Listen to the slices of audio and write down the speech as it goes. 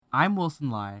I'm Wilson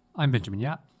Lai. I'm Benjamin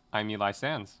Yap. I'm Eli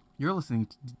Sands. You're listening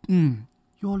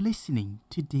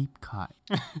to Deep Cut.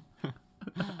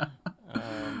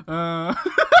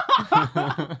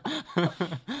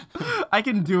 I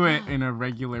can do it in a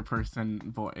regular person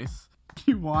voice. Do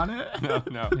you want it?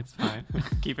 No. It's fine.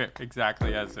 Keep it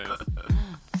exactly as is.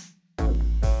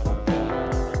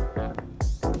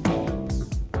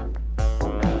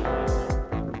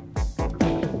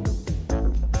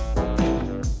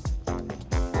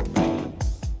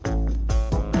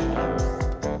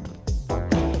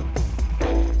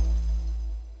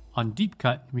 On Deep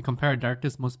Cut, we compare a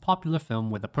director's most popular film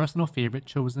with a personal favorite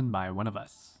chosen by one of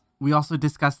us. We also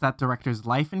discuss that director's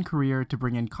life and career to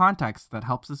bring in context that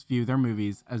helps us view their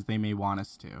movies as they may want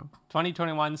us to.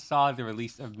 2021 saw the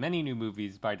release of many new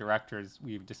movies by directors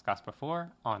we've discussed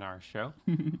before on our show.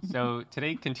 So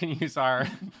today continues our...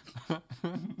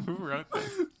 Who wrote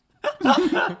this?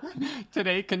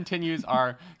 Today continues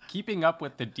our Keeping Up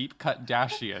with the Deep Cut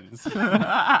Dashians.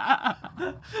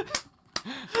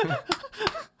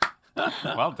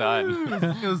 Well done.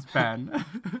 It was Ben.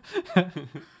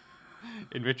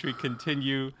 In which we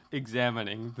continue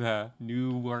examining the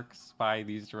new works by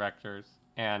these directors.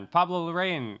 And Pablo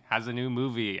Larraín has a new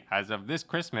movie as of this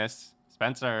Christmas,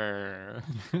 Spencer.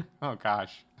 Oh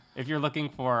gosh. If you're looking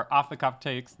for off-the-cuff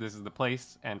takes, this is the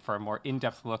place. And for a more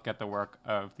in-depth look at the work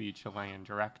of the Chilean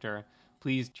director,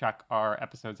 please check our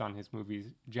episodes on his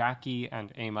movies Jackie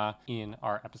and Emma in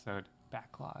our episode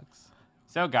backlogs.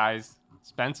 So guys,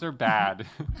 Spencer bad.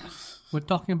 We're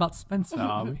talking about Spencer,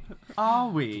 are we? Are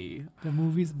we? The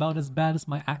movie's about as bad as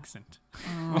my accent.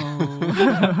 Oh.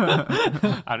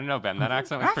 I don't know, Ben. That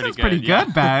accent was That's pretty good. pretty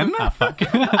good, Ben.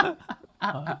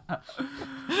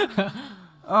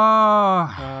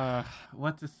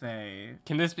 What to say?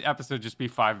 Can this episode just be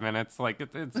 5 minutes? Like,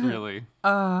 it's really...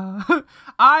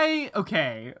 I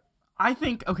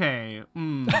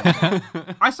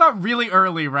saw it really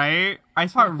early, right? I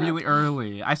saw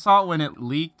it when it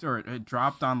leaked or it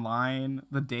dropped online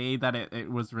the day that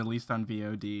it was released on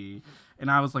VOD. And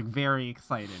I was like very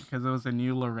excited because it was a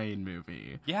new Larraín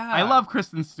movie. Yeah. I love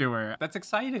Kristen Stewart. That's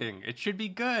exciting. It should be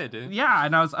good. Yeah,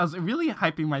 and I was really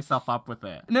hyping myself up with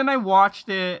it. And then I watched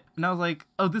it and I was like,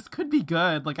 oh, this could be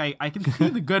good. Like I can see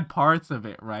the good parts of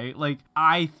it, right? Like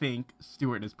I think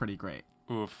Stewart is pretty great.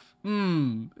 Oof.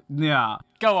 Yeah.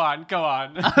 Go on.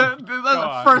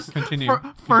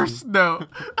 First note.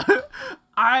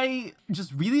 I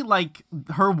just really like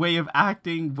her way of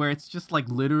acting where it's just like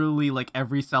literally like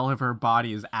every cell of her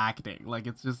body is acting. Like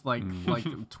it's just like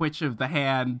twitch of the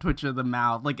hand, twitch of the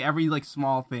mouth, like every like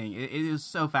small thing. It is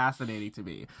so fascinating to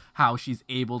me how she's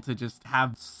able to just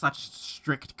have such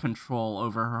strict control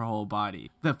over her whole body.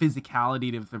 The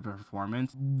physicality of the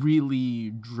performance really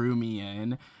drew me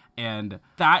in. And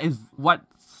that is what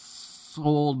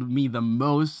sold me the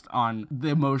most on the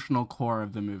emotional core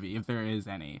of the movie, if there is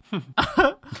any.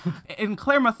 In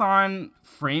Claremont,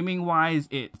 framing-wise,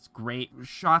 it's great.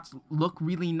 Shots look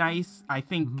really nice. I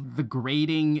think the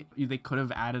grading, they could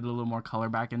have added a little more color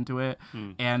back into it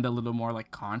and a little more like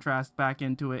contrast back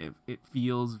into it. It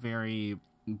feels very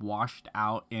washed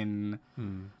out in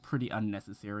pretty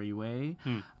unnecessary way.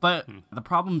 But the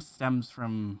problem stems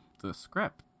from the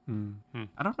script.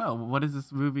 I don't know. What is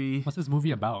this movie? What's this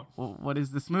movie about? What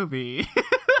is this movie?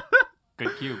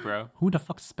 Good cue, bro. Who the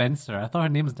fuck's Spencer? I thought her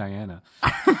name was Diana.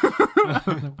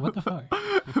 What the fuck?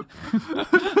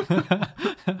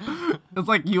 It's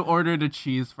like you ordered a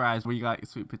cheese fries where you got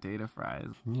sweet potato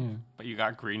fries. Yeah. But you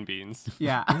got green beans.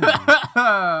 Yeah.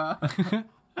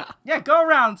 Yeah, go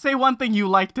around. Say one thing you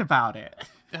liked about it.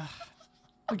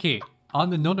 Okay. On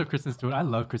the note of Kristen Stewart, I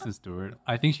love Kristen Stewart.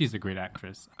 I think she's a great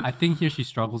actress. I think here she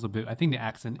struggles a bit. I think the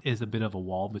accent is a bit of a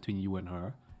wall between you and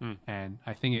her. And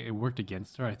I think it worked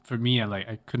against her. For me,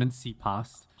 I couldn't see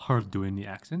past her doing the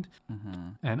accent.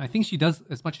 And I think she does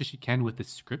as much as she can with the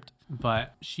script,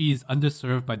 but she's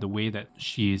underserved by the way that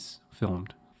she's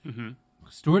filmed.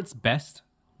 Stewart's best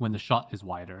when the shot is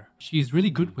wider. She's really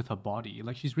good with her body.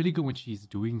 Like, she's really good when she's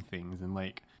doing things and,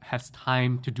 like, has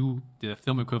time to do the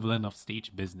film equivalent of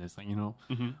stage business, like, you know,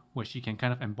 where she can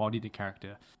kind of embody the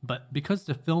character. But because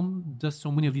the film does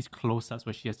so many of these close-ups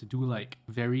where she has to do, like,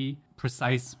 very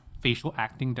precise facial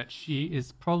acting that she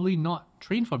is probably not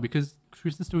trained for, because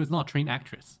Kristen Stewart is not a trained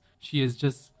actress. She is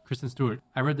just Kristen Stewart.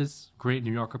 I read this great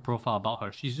New Yorker profile about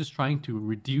her. She's just trying to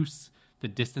reduce the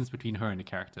distance between her and the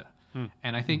character.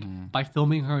 And I think by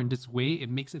filming her in this way, it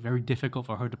makes it very difficult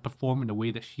for her to perform in a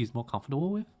way that she's more comfortable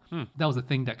with. That was the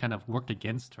thing that kind of worked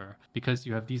against her, because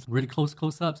you have these really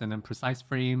close-ups and then precise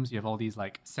frames. You have all these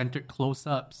like centered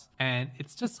close-ups, and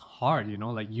it's just hard, you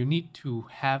know, like you need to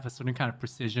have a certain kind of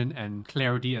precision and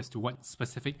clarity as to what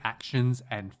specific actions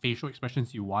and facial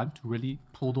expressions you want to really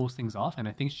pull those things off. And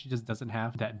I think she just doesn't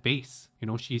have that base. You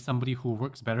know, she's somebody who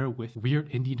works better with weird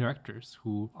indie directors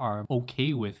who are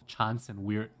okay with chance and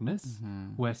weirdness.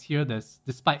 Whereas here,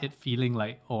 despite it feeling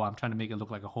like, oh, I'm trying to make it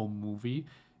look like a home movie,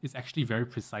 it's actually very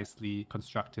precisely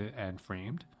constructed and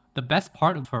framed. The best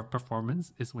part of her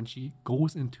performance is when she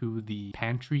goes into the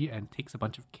pantry and takes a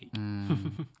bunch of cake.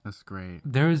 That's great.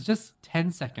 There is just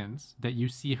 10 seconds that you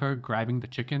see her grabbing the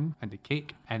chicken and the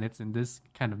cake, and it's in this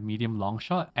kind of medium long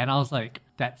shot. And I was like,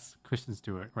 that's Kristen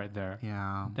Stewart right there.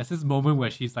 Yeah. That's this moment where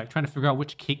she's like trying to figure out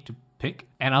which cake to pick.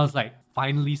 And I was like,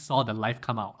 finally saw the life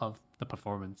come out of the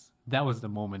performance. That was the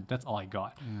moment. That's all I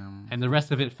got. And the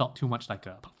rest of it felt too much like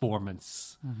a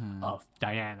performance of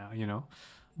Diana, you know?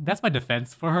 That's my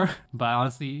defense for her. But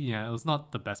honestly, yeah, it was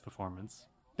not the best performance.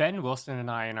 Ben Wilson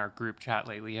and I in our group chat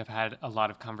lately have had a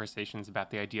lot of conversations about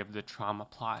the idea of the trauma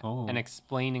plot and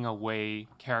explaining away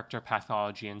character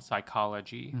pathology and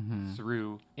psychology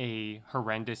through a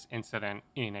horrendous incident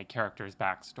in a character's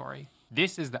backstory.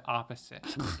 This is the opposite.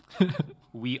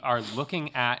 We are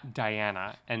looking at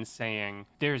Diana and saying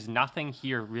there's nothing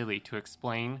here really to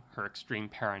explain her extreme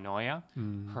paranoia,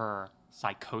 her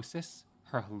psychosis,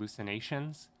 her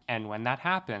hallucinations. And when that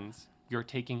happens, you're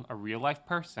taking a real life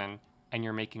person and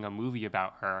you're making a movie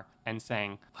about her and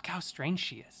saying, look how strange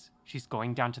she is. She's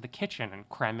going down to the kitchen and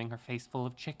cramming her face full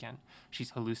of chicken. She's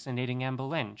hallucinating Anne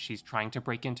Boleyn. She's trying to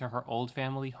break into her old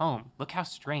family home. Look how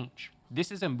strange. This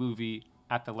is a movie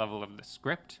at the level of the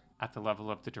script, at the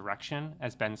level of the direction,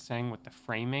 as Ben's saying, with the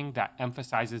framing that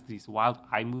emphasizes these wild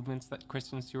eye movements that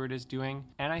Kristen Stewart is doing.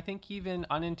 And I think even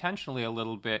unintentionally a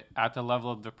little bit at the level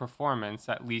of the performance,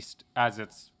 at least as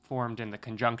it's formed in the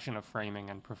conjunction of framing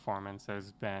and performance,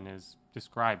 as Ben is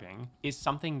describing, is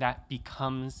something that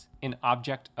becomes an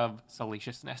object of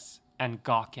salaciousness and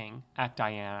gawking at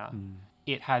Diana.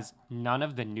 It has none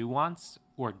of the nuance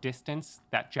or distance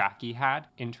that Jackie had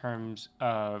in terms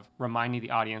of reminding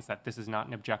the audience that this is not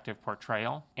an objective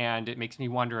portrayal. And it makes me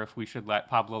wonder if we should let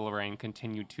Pablo Larraín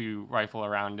continue to rifle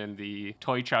around in the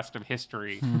toy chest of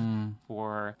history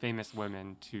for famous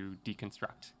women to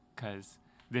deconstruct, because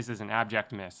this is an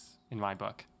abject miss in my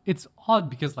book. It's odd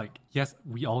because, like, yes,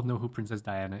 we all know who Princess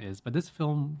Diana is, but this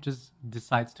film just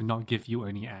decides to not give you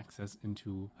any access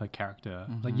into her character.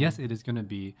 Like, yes, it is going to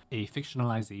be a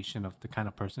fictionalization of the kind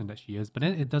of person that she is, but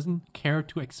then it doesn't care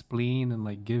to explain and,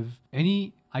 like, give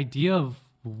any idea of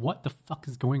what the fuck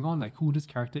is going on, like who this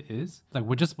character is. Like,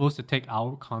 we're just supposed to take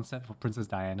our concept of Princess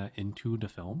Diana into the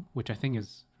film, which I think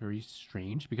is very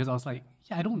strange, because I was like,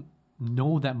 yeah, I don't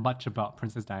know that much about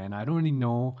Princess Diana. I don't really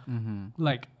know.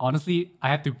 Like, honestly, I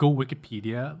had to go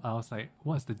Wikipedia. I was like,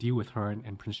 what's the deal with her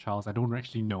and Prince Charles? I don't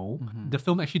actually know. The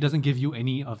film actually doesn't give you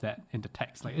any of that in the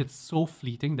text. Like, it's so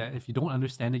fleeting that if you don't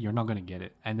understand it, you're not going to get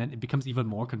it. And then it becomes even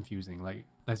more confusing. Like,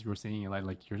 as you were saying,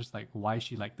 like you're just like, why is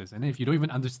she like this? And then if you don't even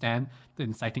understand the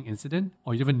inciting incident,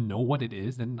 or you even know what it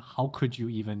is, then how could you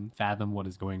even fathom what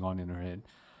is going on in her head?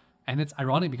 And it's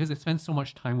ironic because it spends so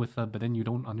much time with her, but then you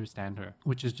don't understand her,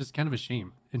 which is just kind of a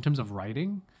shame. In terms of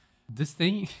writing, this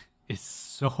thing is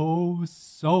so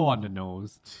on the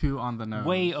nose. Too on the nose.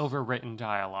 Way overwritten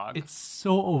dialogue. It's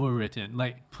so overwritten.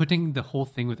 Like, putting the whole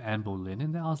thing with Anne Boleyn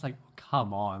in there, I was like,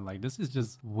 come on. Like, this is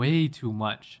just way too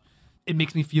much. It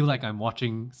makes me feel like I'm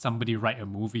watching somebody write a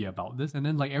movie about this. And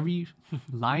then, like, every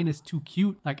line is too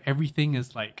cute. Like, everything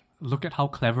is like, look at how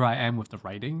clever I am with the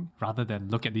writing, rather than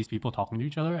look at these people talking to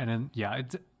each other. And then, yeah,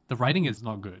 the writing is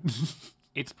not good.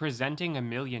 It's presenting a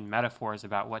million metaphors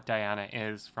about what Diana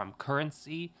is, from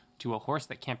currency to a horse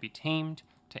that can't be tamed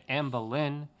to Anne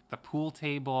Boleyn, the pool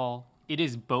table. It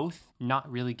is both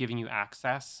not really giving you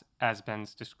access, as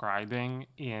Ben's describing,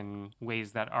 in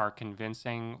ways that are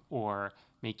convincing or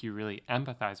make you really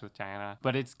empathize with Diana,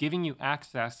 but it's giving you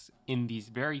access in these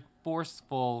very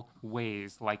forceful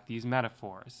ways, like these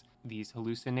metaphors, these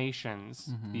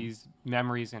hallucinations, these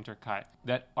memories intercut,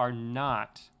 that are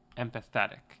not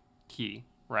empathetic key,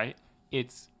 right?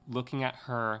 It's looking at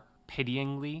her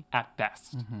pityingly at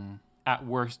best. At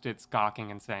worst, it's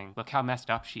gawking and saying, look how messed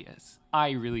up she is.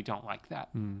 I really don't like that,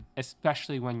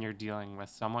 especially when you're dealing with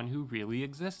someone who really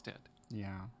existed.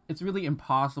 Yeah. It's really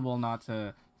impossible not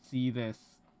to see this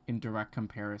in direct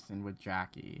comparison with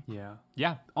Jackie. Yeah.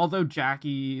 Yeah. Although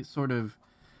Jackie sort of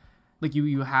like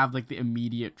you have like the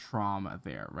immediate trauma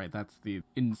there, right? That's the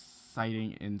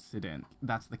inciting incident.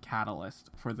 That's the catalyst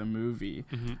for the movie.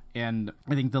 And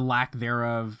I think the lack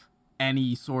thereof,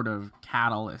 any sort of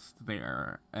catalyst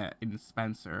there in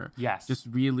Spencer, Yes. just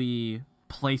really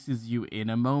places you in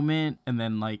a moment, and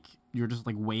then like you're just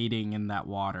like wading in that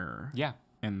water. Yeah.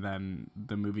 And then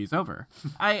the movie's over.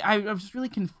 I was just really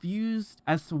confused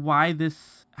as to why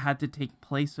this had to take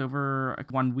place over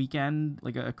one weekend,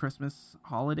 like a Christmas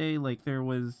holiday. Like, there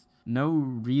was no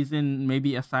reason,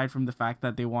 maybe aside from the fact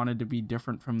that they wanted to be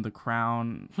different from The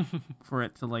Crown, for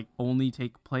it to like only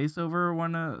take place over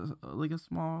like a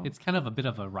small. It's kind of a bit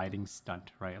of a writing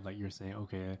stunt, right? Like you're saying,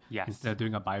 okay, Yes. instead of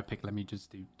doing a biopic, let me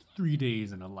just do 3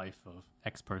 days in the life of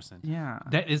X person. Yeah.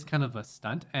 That is kind of a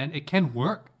stunt, and it can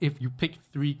work if you pick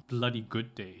 3 bloody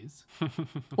good days.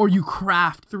 Or you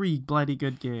craft 3 bloody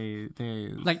good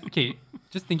days. Like, okay,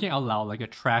 just thinking out loud, like a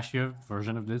trashier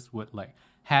version of this would like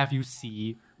have you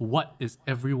see what is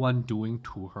everyone doing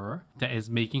to her that is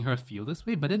making her feel this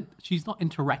way, but then she's not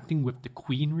interacting with the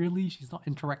queen, really. She's not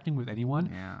interacting with anyone.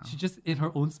 Yeah. She's just in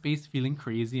her own space feeling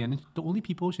crazy, and the only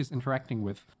people she's interacting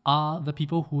with are the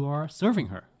people who are serving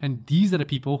her, and these are the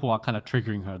people who are kind of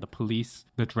triggering her: the police,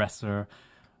 the dresser,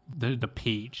 the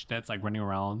page that's like running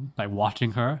around like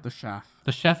watching her. The chef.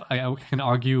 The chef, I can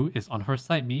argue, is on her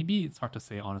side. Maybe it's hard to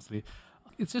say, honestly.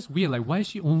 It's just weird. Like, why is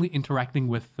she only interacting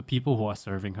with the people who are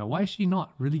serving her? Why is she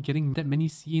not really getting that many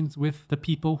scenes with the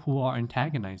people who are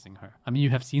antagonizing her? I mean,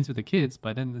 you have scenes with the kids,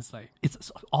 but then it's like,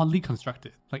 it's oddly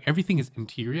constructed. Like, everything is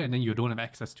interior and then you don't have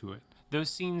access to it.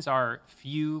 Those scenes are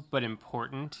few but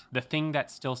important. The thing that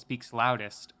still speaks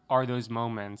loudest are those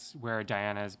moments where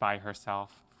Diana is by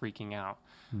herself freaking out.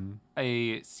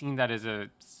 A scene that is a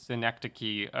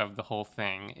synecdoche of the whole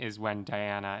thing is when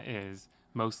Diana is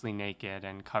mostly naked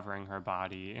and covering her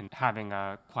body and having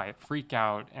a quiet freak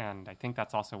out, and I think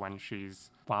that's also when she's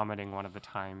vomiting one of the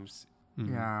times.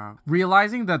 Yeah.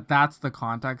 Realizing that that's the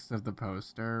context of the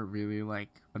poster really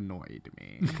like annoyed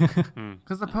me.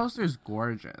 Because the poster is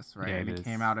gorgeous, right? Yeah, and it it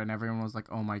came is. out and everyone was like,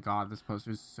 oh my god, this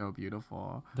poster is so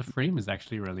beautiful. The frame is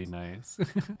actually really nice.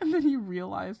 And then you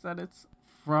realize that it's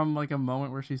from like a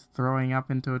moment where she's throwing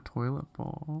up into a toilet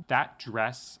bowl. That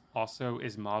dress also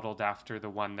is modeled after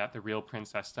the one that the real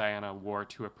Princess Diana wore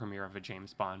to a premiere of a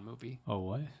James Bond movie, Oh,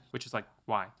 what? which is like,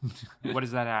 why? What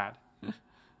does that add?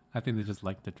 I think they just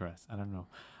like the dress. I don't know.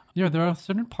 Yeah, there are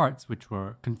certain parts which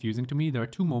were confusing to me. There are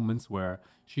 2 moments where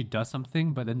she does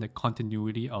something, but then the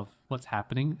continuity of what's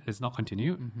happening is not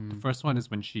continued. The first one is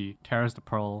when she tears the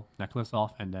pearl necklace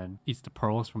off and then eats the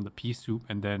pearls from the pea soup,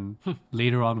 and then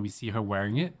later on we see her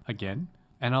wearing it again.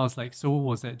 And I was like, so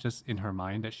was it just in her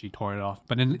mind that she tore it off?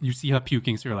 But then you see her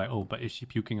puking, so you're like, oh, but is she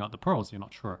puking out the pearls? You're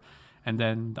not sure. And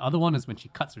then the other one is when she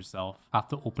cuts herself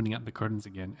after opening up the curtains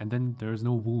again, and then there's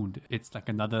no wound. It's like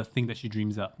another thing that she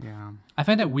dreams up. Yeah. I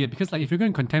find that weird because, like, if you're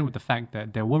going to contend with the fact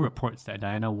that there were reports that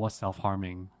Diana was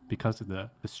self-harming because of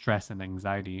the stress and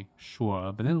anxiety,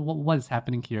 sure. But then what is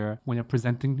happening here when you're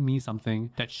presenting me something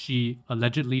that she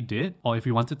allegedly did? Or if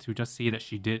you wanted to just say that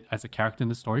she did as a character in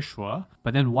the story, sure.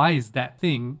 But then why is that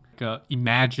thing like a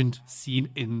imagined scene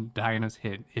in Diana's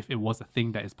head if it was a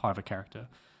thing that is part of a character?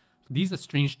 These are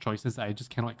strange choices that I just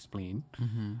cannot explain.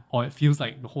 Or it feels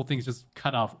like the whole thing is just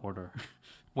cut out of order.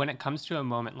 When it comes to a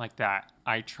moment like that,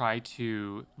 I try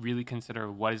to really consider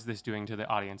what is this doing to the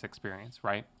audience experience,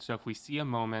 right? So if we see a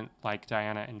moment like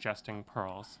Diana ingesting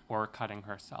pearls or cutting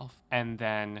herself, and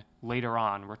then later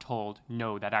on we're told,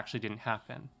 no, that actually didn't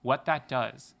happen. What that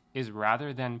does is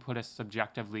rather than put us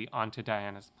subjectively onto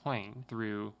Diana's plane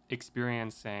through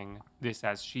experiencing this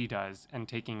as she does and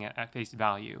taking it at face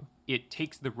value, it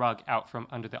takes the rug out from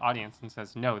under the audience and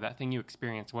says, no, that thing you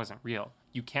experienced wasn't real.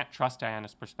 You can't trust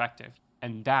Diana's perspective.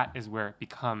 And that is where it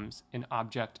becomes an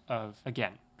object of,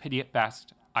 again, pity at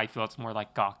best. I feel it's more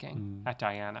like gawking at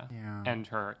Diana and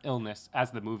her illness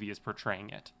as the movie is portraying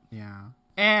it. Yeah.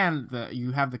 And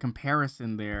you have the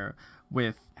comparison there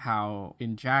with how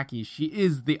in Jackie, she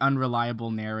is the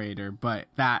unreliable narrator, but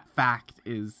that fact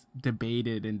is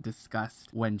debated and discussed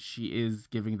when she is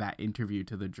giving that interview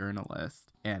to the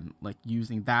journalist and like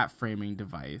using that framing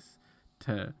device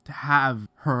to have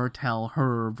her tell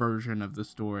her version of the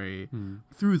story.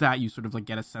 Through that, you sort of like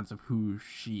get a sense of who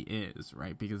she is,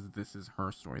 right? Because this is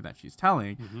her story that she's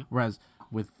telling. Whereas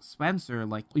with Spencer,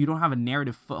 like, you don't have a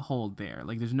narrative foothold there.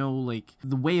 Like, there's no, like,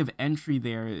 the way of entry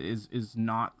there is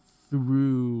not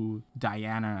through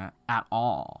Diana at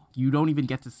all. You don't even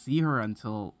get to see her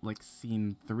until like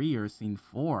scene 3 or scene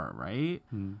 4, right?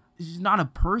 She's not a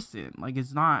person. Like,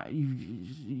 it's not,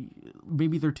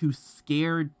 maybe they're too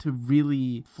scared to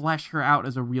really flesh her out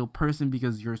as a real person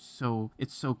because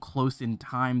it's so close in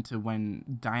time to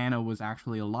when Diana was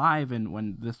actually alive and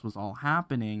when this was all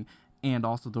happening. And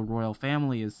also the royal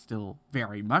family is still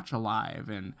very much alive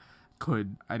and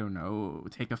could, I don't know,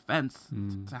 take offense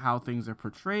to how things are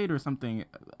portrayed or something.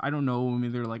 I don't know,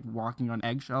 maybe they're like walking on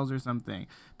eggshells or something.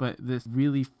 But this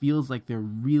really feels like they're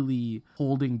really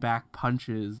holding back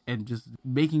punches and just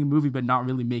making a movie but not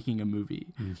really making a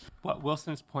movie. What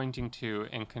Wilson's pointing to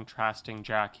in contrasting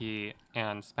Jackie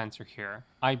and Spencer here,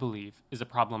 I believe, is a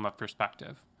problem of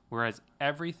perspective. Whereas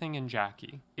everything in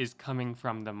Jackie is coming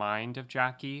from the mind of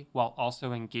Jackie while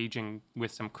also engaging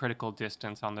with some critical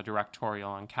distance on the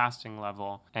directorial and casting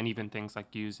level, and even things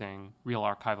like using real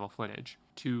archival footage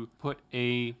to put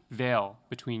a veil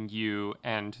between you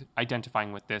and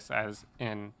identifying with this as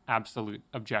an absolute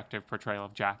objective portrayal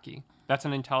of Jackie. That's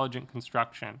an intelligent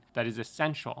construction that is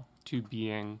essential to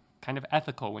being kind of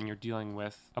ethical when you're dealing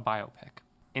with a biopic.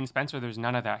 In Spencer, there's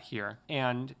none of that here,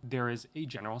 and there is a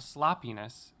general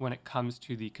sloppiness when it comes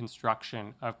to the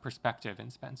construction of perspective in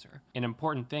Spencer. An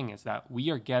important thing is that we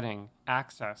are getting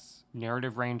access,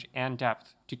 narrative range, and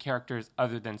depth to characters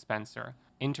other than Spencer,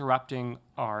 interrupting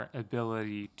our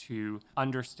ability to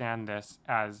understand this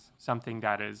as something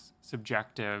that is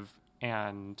subjective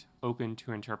and open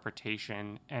to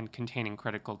interpretation and containing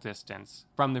critical distance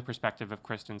from the perspective of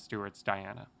Kristen Stewart's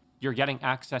Diana. You're getting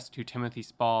access to Timothy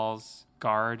Spall's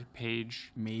guard,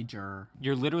 Page. Major.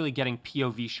 You're literally getting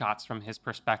POV shots from his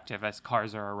perspective as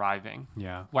cars are arriving.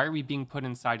 Yeah. Why are we being put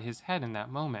inside his head in that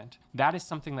moment? That is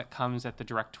something that comes at the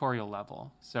directorial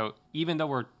level. So even though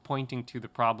we're pointing to the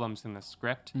problems in the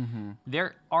script,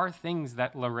 there are things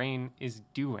that Lorraine is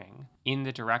doing in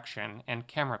the direction and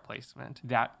camera placement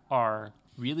that are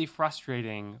really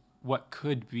frustrating what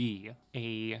could be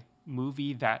a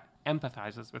movie that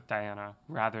empathizes with Diana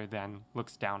rather than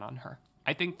looks down on her.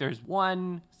 I think there's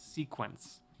one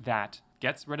sequence that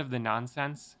gets rid of the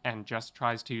nonsense and just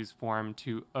tries to use form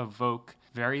to evoke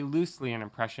very loosely and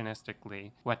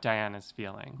impressionistically what Diana's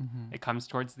feeling. It comes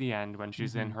towards the end when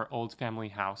she's in her old family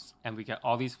house, and we get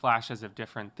all these flashes of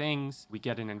different things. We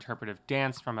get an interpretive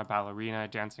dance from a ballerina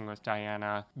dancing with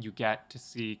Diana. You get to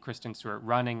see Kristen Stewart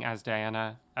running as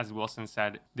Diana. As Wilson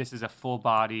said, this is a full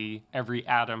body, every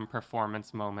atom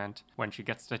performance moment when she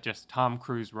gets to just Tom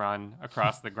Cruise run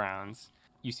across the grounds.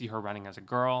 You see her running as a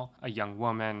girl, a young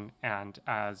woman, and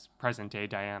as present-day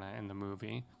Diana in the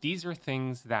movie. These are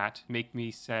things that make me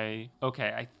say,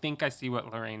 okay, I think I see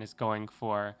what Lorraine is going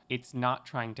for. It's not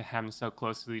trying to hem so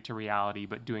closely to reality,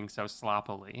 but doing so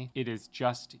sloppily. It is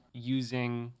just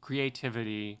using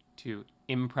creativity to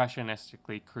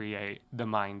impressionistically create the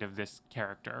mind of this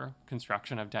character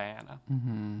construction of Diana.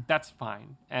 That's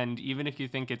fine. And even if you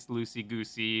think it's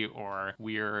loosey-goosey or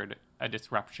weird, a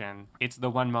disruption, it's the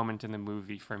one moment in the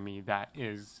movie for me that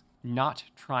is not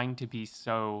trying to be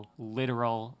so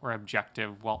literal or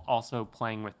objective while also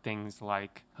playing with things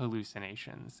like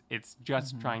hallucinations. It's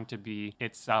just trying to be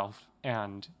itself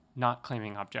and not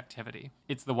claiming objectivity.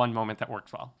 It's the one moment that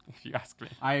worked well, if you ask me.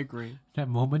 I agree. That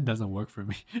moment doesn't work for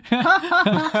me.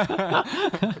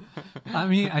 I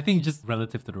mean, I think just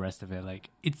relative to the rest of it, like,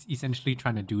 it's essentially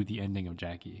trying to do the ending of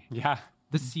Jackie. Yeah.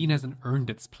 The scene hasn't earned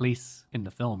its place in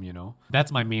the film, you know?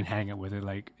 That's my main hang-up with it.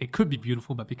 Like, it could be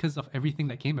beautiful, but because of everything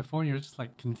that came before, you're just,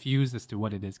 like, confused as to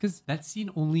what it is. Because that scene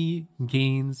only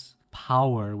gains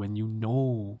power when you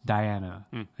know Diana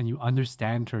and you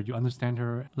understand her. You understand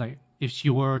her, like, if she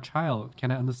were a child, can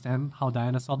I understand how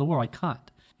Diana saw the world? I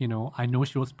can't. You know, I know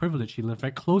she was privileged. She lived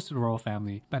very close to the royal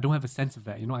family, but I don't have a sense of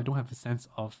that. You know, I don't have a sense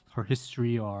of her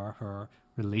history or her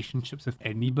relationships with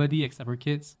anybody except her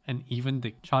kids. And even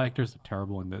the child actors are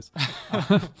terrible in this.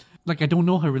 Like, I don't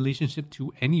know her relationship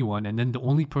to anyone. And then the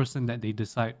only person that they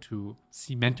decide to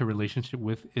cement a relationship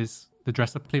with is the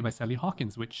dress-up play by Sally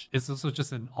Hawkins, which is also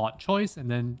just an odd choice. And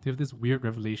then they have this weird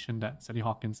revelation that Sally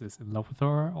Hawkins is in love with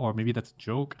her, or maybe that's a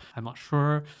joke. I'm not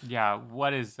sure. Yeah,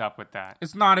 what is up with that?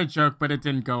 It's not a joke, but it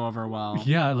didn't go over well.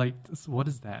 Yeah, like, what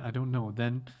is that? I don't know.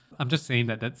 Then I'm just saying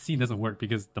that that scene doesn't work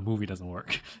because the movie doesn't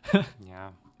work. Yeah.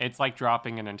 It's like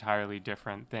dropping an entirely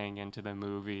different thing into the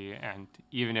movie, and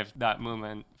even if that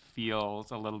moment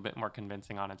feels a little bit more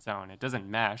convincing on its own, it doesn't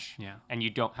mesh. Yeah. And you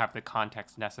don't have the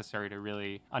context necessary to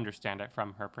really understand it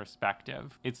from her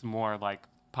perspective. It's more like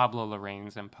Pablo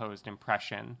Larraín's imposed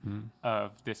impression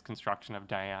of this construction of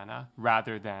Diana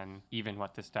rather than even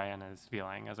what this Diana is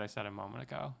feeling, as I said a moment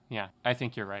ago. Yeah, I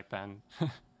think you're right, Ben.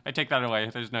 I take that away.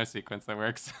 There's no sequence that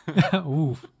works.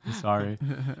 Ooh, sorry.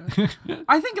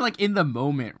 I think like in the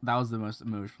moment, that was the most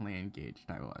emotionally engaged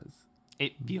I was.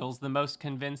 It feels the most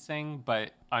convincing,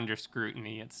 but under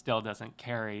scrutiny, it still doesn't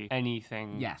carry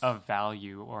anything Yes. of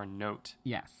value or note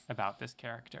Yes, about this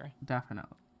character.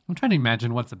 definitely. I'm trying to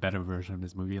imagine what's a better version of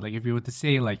this movie. Like, if you were to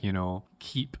say, like, you know,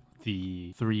 keep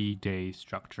the 3-day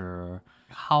structure,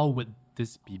 how would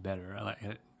this be better?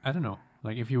 Like, I don't know.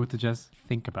 Like, if you were to just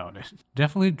think about it,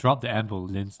 definitely drop the Anne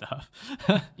Boleyn stuff.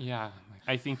 Yeah.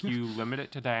 I think you limit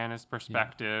it to Diana's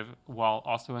perspective while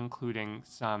also including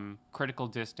some critical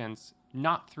distance,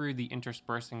 not through the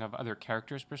interspersing of other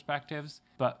characters' perspectives,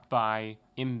 but by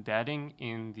embedding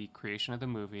in the creation of the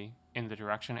movie, in the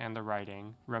direction and the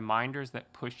writing, reminders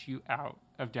that push you out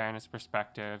of Diana's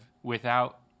perspective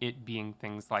without it being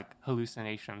things like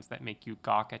hallucinations that make you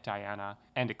gawk at Diana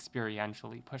and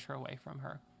experientially push her away from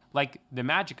her. Like, the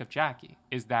magic of Jackie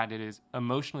is that it is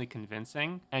emotionally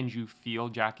convincing and you feel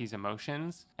Jackie's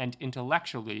emotions, and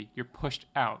intellectually you're pushed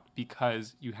out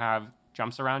because you have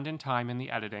jumps around in time in the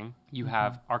editing, you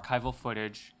have archival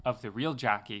footage of the real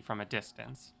Jackie from a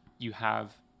distance, you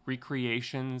have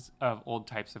recreations of old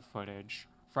types of footage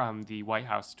from the White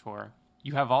House tour.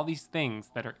 You have all these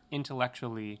things that are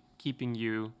intellectually keeping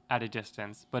you at a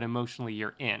distance, but emotionally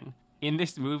you're in. In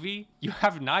this movie, you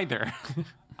have neither.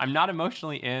 I'm not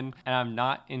emotionally in, and I'm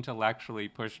not intellectually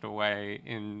pushed away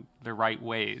in the right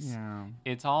ways. Yeah.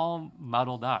 It's all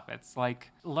muddled up. It's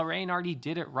like Lorraine already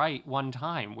did it right one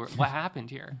time. What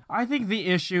happened here? I think the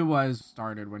issue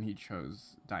started when he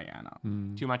chose Diana.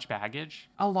 Too much baggage?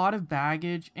 A lot of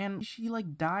baggage, and she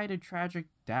like died a tragic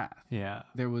death. Yeah.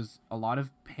 There was a lot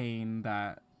of pain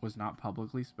that was not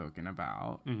publicly spoken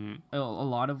about. Mm-hmm. A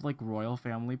lot of like royal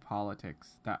family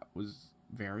politics that was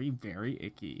very, very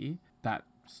icky, that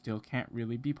still can't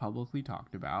really be publicly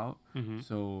talked about. Mm-hmm.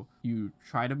 So you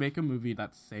try to make a movie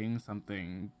that's saying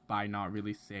something by not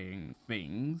really saying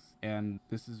things, and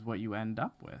this is what you end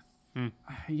up with.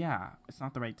 Yeah, it's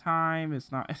not the right time.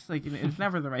 It's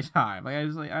never the right time.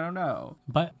 Like, I don't know.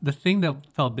 But the thing that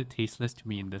felt a bit tasteless to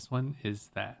me in this one is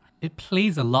that it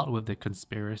plays a lot with the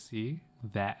conspiracy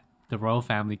that the royal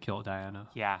family killed Diana.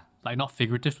 Yeah. Like, not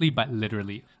figuratively, but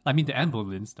literally. I mean, the Anne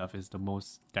Boleyn stuff is the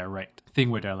most direct thing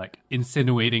where they're like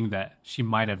insinuating that she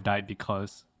might have died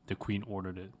because the queen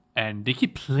ordered it. And they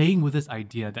keep playing with this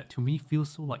idea that to me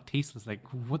feels so like tasteless. Like,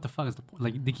 what the fuck is the point?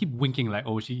 Like, they keep winking like,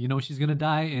 oh, she's gonna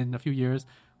die in a few years,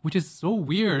 which is so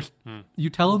weird. You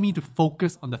tell me to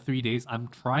focus on the 3 days. I'm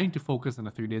trying to focus on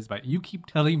the 3 days, but you keep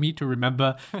telling me to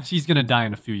remember she's gonna die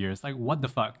in a few years. Like, what the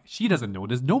fuck? She doesn't know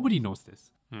this. Nobody knows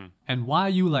this. And why are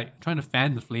you like trying to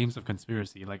fan the flames of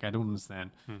conspiracy? Like, I don't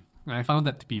understand. And I found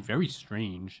that to be very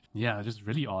strange. Yeah, just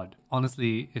really odd.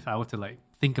 Honestly, if I were to like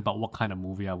think about what kind of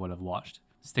movie I would have watched,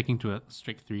 sticking to a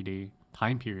strict 3-day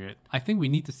time period, I think we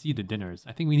need to see the dinners.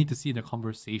 I think we need to see the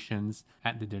conversations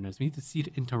at the dinners. We need to see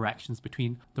the interactions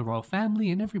between the royal family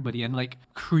and everybody, and like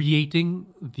creating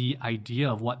the idea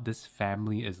of what this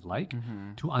family is like,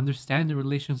 to understand the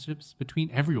relationships between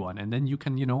everyone. And then you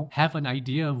can, have an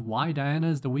idea of why Diana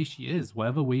is the way she is,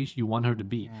 whatever way you want her to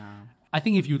be. Yeah. I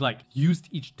think if you like used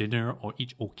each dinner or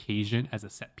each occasion as a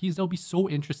set piece, that'll be so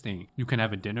interesting. You can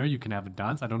have a dinner, you can have a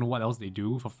dance. I don't know what else they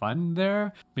do for fun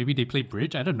there. Maybe they play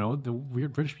bridge. I don't know. The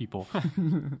weird British people.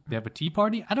 They have a tea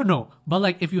party. I don't know. But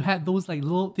like if you had those like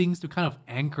little things to kind of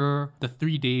anchor the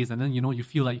 3 days, and then you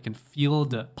feel like you can feel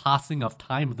the passing of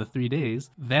time of the 3 days,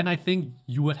 then I think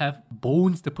you would have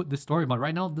bones to put this story. But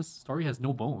right now, this story has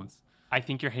no bones. I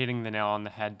think you're hitting the nail on the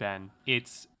head, Ben.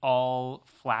 It's all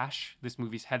flash. This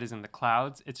movie's head is in the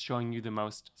clouds. It's showing you the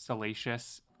most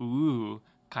salacious, ooh,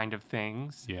 kind of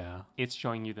things. Yeah. It's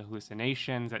showing you the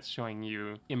hallucinations. It's showing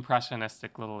you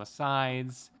impressionistic little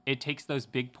asides. It takes those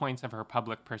big points of her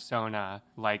public persona,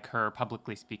 like her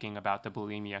publicly speaking about the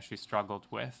bulimia she struggled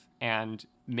with, and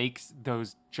makes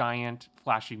those giant,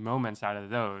 flashy moments out of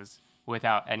those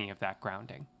without any of that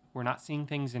grounding. We're not seeing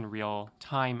things in real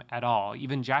time at all.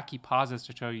 Even Jackie pauses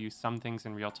to show you some things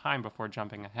in real time before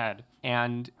jumping ahead.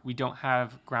 And we don't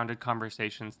have grounded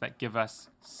conversations that give us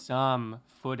some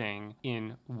footing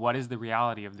in what is the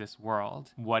reality of this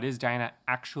world. What is Diana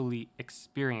actually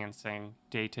experiencing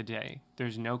day to day?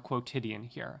 There's no quotidian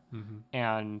here.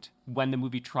 And when the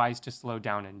movie tries to slow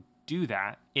down and do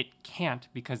that, it can't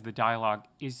because the dialogue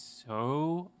is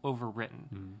so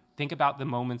overwritten. Think about the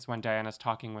moments when Diana's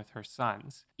talking with her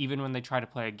sons. Even when they try to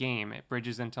play a game, it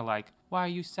bridges into like, why are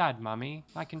you sad, Mommy?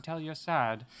 I can tell you're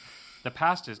sad. The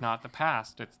past is not the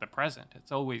past, it's the present.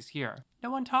 It's always here. No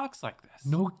one talks like this.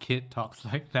 No kid talks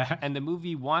like that. And the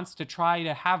movie wants to try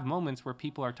to have moments where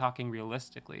people are talking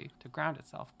realistically to ground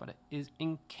itself, but it is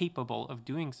incapable of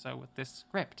doing so with this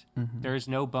script. There is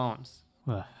no bones.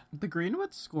 Ugh. The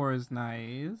Greenwood score is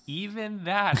nice. Even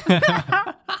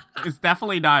that. It's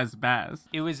definitely not his best.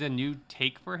 It was a new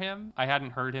take for him. I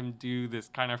hadn't heard him do this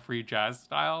kind of free jazz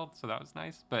style, so that was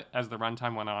nice. But as the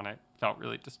runtime went on, it felt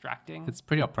really distracting. It's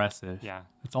pretty oppressive. Yeah.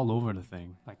 It's all over the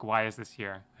thing. Like, why is this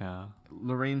here? Yeah.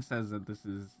 Lorraine says that this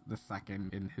is the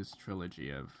second in his trilogy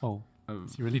of Oh,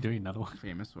 is he really doing another one?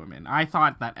 famous women. I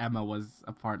thought that Emma was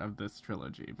a part of this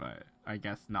trilogy, but I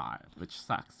guess not, which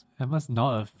sucks. Emma's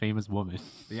not a famous woman.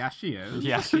 Yeah, she is.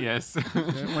 Yeah, she is.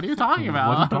 What are you talking about?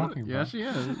 What are you talking Yeah, about? she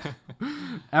is.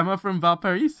 Emma from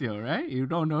Valparaiso, right? You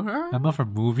don't know her? Emma for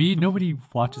movie? Nobody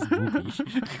watches movie.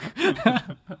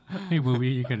 Hey, movie,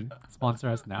 you can sponsor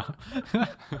us now.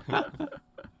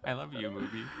 I love you,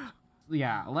 movie.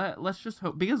 Yeah, let's just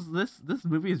hope, because this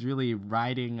movie is really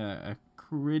riding a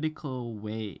critical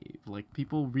wave. Like,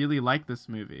 people really like this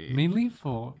movie. Mainly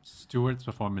for Stewart's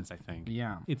performance, I think.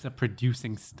 Yeah. It's a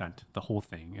producing stunt. The whole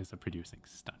thing is a producing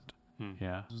stunt.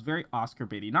 Yeah. It was very Oscar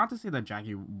baity. Not to say that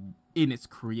Jackie, in its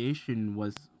creation,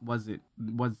 was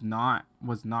not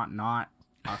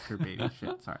Oscar baity.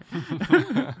 Shit, sorry.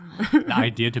 The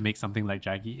idea to make something like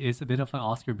Jackie is a bit of an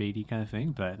Oscar baity kind of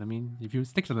thing, but I mean, if you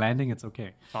stick to the landing, it's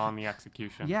okay. It's all in the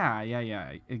execution.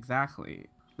 Yeah, exactly.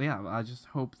 Yeah, I just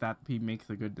hope that he makes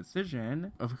a good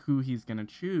decision of who he's gonna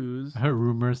choose. I heard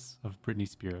rumors of Britney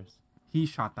Spears. He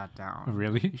shot that down.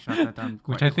 Really? He shot that down.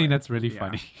 Which quite I think quick. that's really Yeah.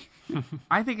 funny.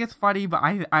 I think it's funny, but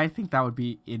I think that would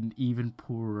be in even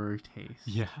poorer taste.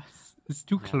 Yes. It's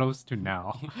too close to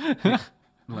now.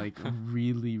 Like,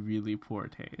 really, really poor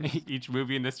taste. Each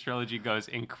movie in this trilogy goes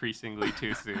increasingly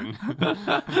too soon.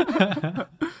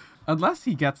 Unless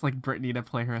he gets, like, Britney to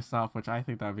play herself, which I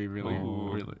think that'd be really,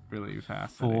 Ooh. really, really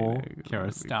fascinating. Full That'd be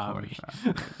Kiarostami.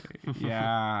 fascinating.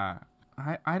 Yeah.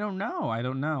 I don't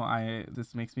know.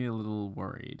 This makes me a little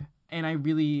worried. And I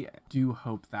really do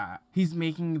hope that he's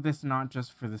making this not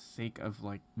just for the sake of,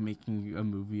 like, making a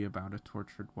movie about a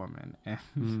tortured woman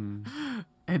and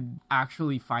and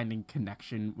actually finding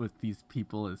connection with these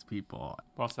people as people.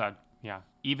 Well said. Yeah.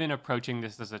 Even approaching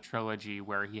this as a trilogy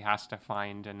where he has to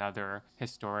find another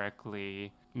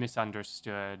historically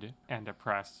misunderstood and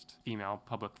oppressed female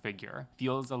public figure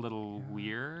feels a little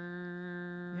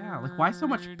weird. Yeah, like, why so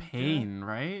much pain,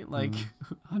 right? Like,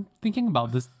 I'm thinking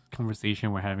about this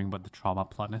conversation we're having about the trauma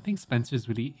plot, and I think Spencer's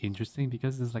really interesting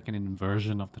because it's like an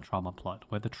inversion of the trauma plot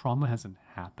where the trauma hasn't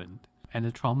happened. And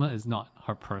the trauma is not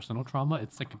her personal trauma,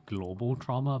 it's like a global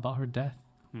trauma about her death.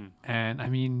 And I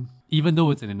mean, even though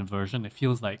it's an inversion, it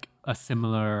feels like a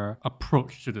similar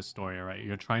approach to the story, right?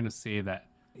 You're trying to say that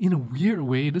in a weird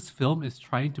way, this film is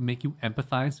trying to make you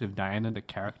empathize with Diana, the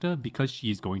character, because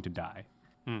she's going to die.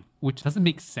 Which doesn't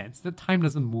make sense. The time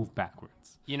doesn't move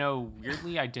backwards. You know,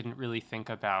 weirdly, I didn't really think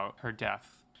about her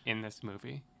death in this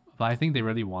movie. But I think they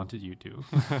really wanted you to.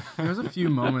 there's a few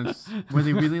moments where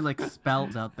they really, like,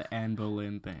 spelled out the Anne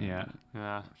Boleyn thing. Yeah.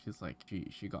 Yeah. She's like,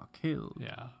 she got killed.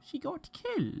 Yeah. She got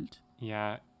killed.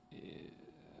 Yeah.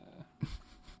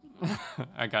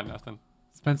 I got nothing.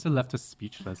 Spencer left us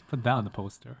speechless. Put that on the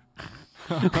poster.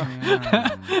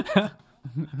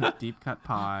 Deep cut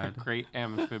pod. Great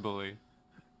amphibole.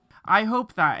 I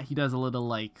hope that he does a little,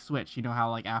 like, switch. You know how,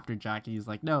 like, after Jackie's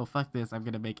like, no, fuck this, I'm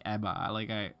gonna make Emma.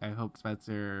 Like, I hope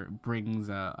Spencer brings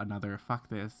another fuck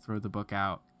this, throw the book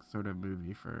out sort of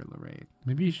movie for Lorraine.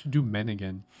 Maybe you should do Men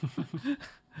again.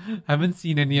 Haven't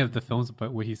seen any of the films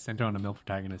but where he's centered on a male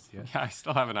protagonist yet. Yeah, I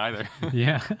still haven't either.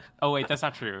 Yeah. Oh, wait, that's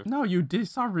not true. No, you did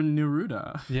saw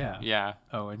Neruda. Yeah. Yeah.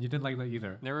 Oh, and you didn't like that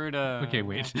either. Neruda. Okay,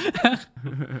 wait.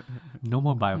 No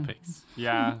more biopics.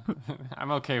 Yeah.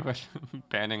 I'm okay with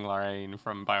banning Lorraine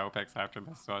from biopics after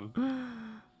this one.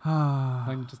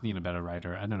 I just need a better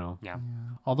writer. I don't know. Yeah.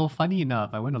 Although, funny enough,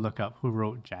 I went to look up who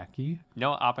wrote Jackie.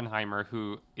 Noah Oppenheimer,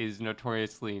 who is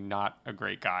notoriously not a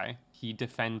great guy, he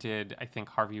defended, I think,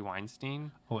 Harvey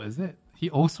Weinstein. Oh, is it? He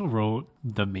also wrote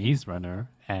The Maze Runner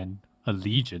and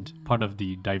Allegiant, part of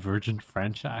the Divergent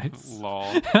franchise.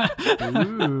 Lol.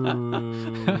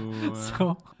 Ooh.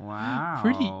 So, Wow.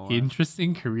 pretty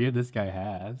interesting career this guy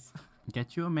has.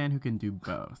 Get you a man who can do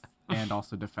both and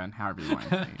also defend Harvey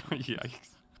Weinstein.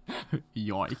 Yikes.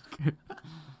 Yoink.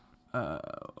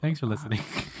 Thanks for listening.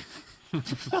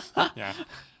 Yeah.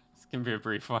 This can be a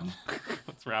brief one.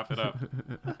 Let's wrap it up.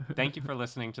 Thank you for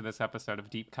listening to this episode of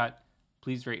Deep Cut.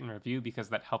 Please rate and review because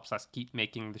that helps us keep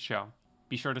making the show.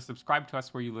 Be sure to subscribe to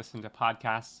us where you listen to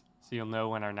podcasts so you'll know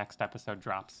when our next episode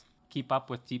drops. Keep up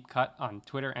with Deep Cut on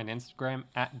Twitter and Instagram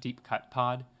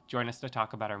 @DeepCutPod. Join us to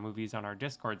talk about our movies on our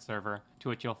Discord server, to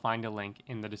which you'll find a link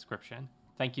in the description.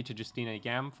 Thank you to Justina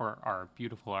Gam for our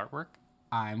beautiful artwork.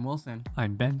 I'm Wilson.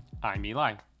 I'm Ben. I'm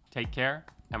Eli. Take care,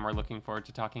 and we're looking forward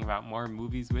to talking about more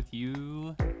movies with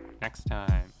you next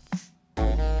time.